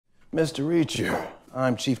Mr. Reacher,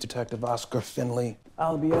 I'm Chief Detective Oscar Finley.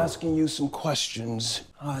 I'll be asking you some questions.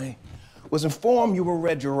 I was informed you were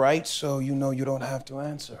read your rights, so you know you don't have to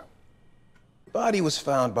answer. Body was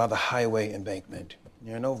found by the highway embankment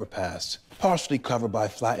near an overpass, partially covered by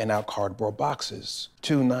flattened out cardboard boxes.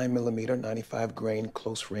 2 9mm 95 grain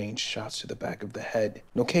close range shots to the back of the head.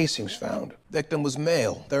 No casings found. Victim was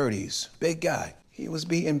male, 30s, big guy. He was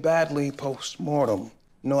beaten badly post-mortem.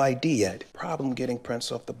 No ID yet. Problem getting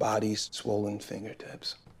prints off the body's swollen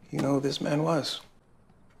fingertips. You know who this man was?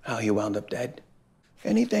 How he wound up dead?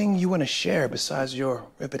 Anything you want to share besides your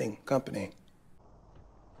riveting company?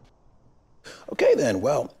 Okay then,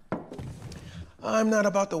 well, I'm not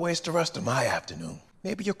about to waste the rest of my afternoon.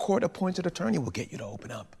 Maybe your court-appointed attorney will get you to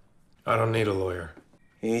open up. I don't need a lawyer.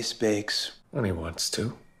 He speaks. When he wants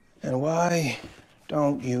to. And why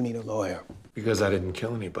don't you need a lawyer? Because I didn't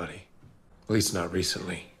kill anybody. At least not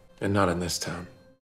recently. And not in this town.